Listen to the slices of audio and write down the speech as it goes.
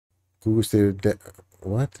Google Stadia dead.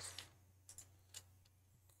 What?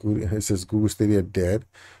 It says Google Stadia dead.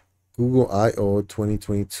 Google I/O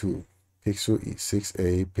 2022. Pixel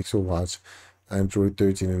E6a, Pixel Watch, Android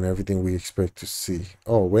 13, and everything we expect to see.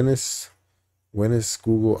 Oh, when is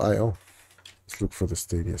Google I/O? Let's look for the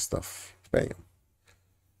Stadia stuff. Bam.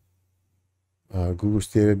 Google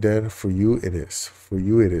Stadia dead. For you, it is. For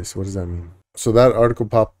you, it is. What does that mean? So that article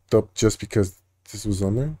popped up just because this was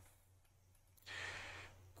on there.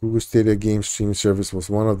 Google Stadia game streaming service was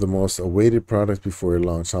one of the most awaited products before it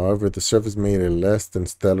launched. However, the service made a less than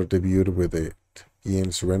stellar debut with it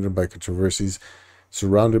surrounded by controversies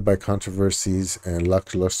and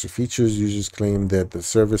lackluster features. Users claimed that the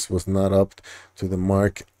service was not up to the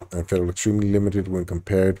mark and felt extremely limited when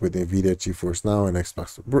compared with NVIDIA GeForce Now and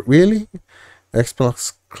Xbox. Really?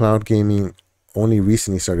 Xbox Cloud Gaming only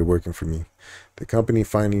recently started working for me. The company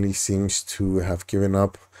finally seems to have given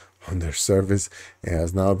up on their service and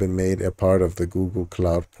has now been made a part of the Google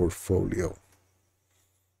Cloud portfolio.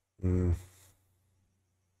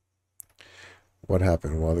 What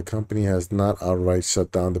happened? While the company has not outright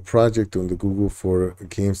shut down the project during the Google for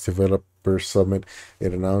Games Developer Summit,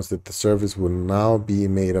 it announced that the service will now be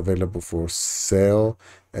made available for sale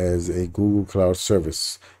as a Google Cloud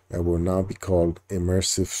service and will now be called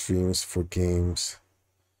Immersive Streams for Games.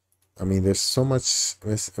 I mean, there's so much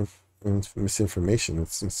misinformation.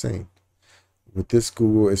 It's insane. With this,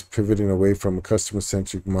 Google is pivoting away from a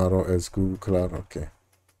customer-centric model as Google Cloud. Okay.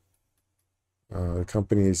 The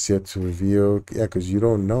company is yet to reveal. Yeah, because you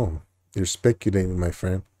don't know. You're speculating, my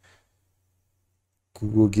friend.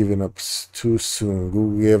 Google giving up too soon.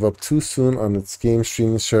 Google gave up too soon on its game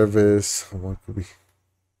streaming service. What could be?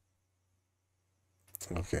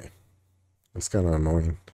 Okay. That's kind of annoying.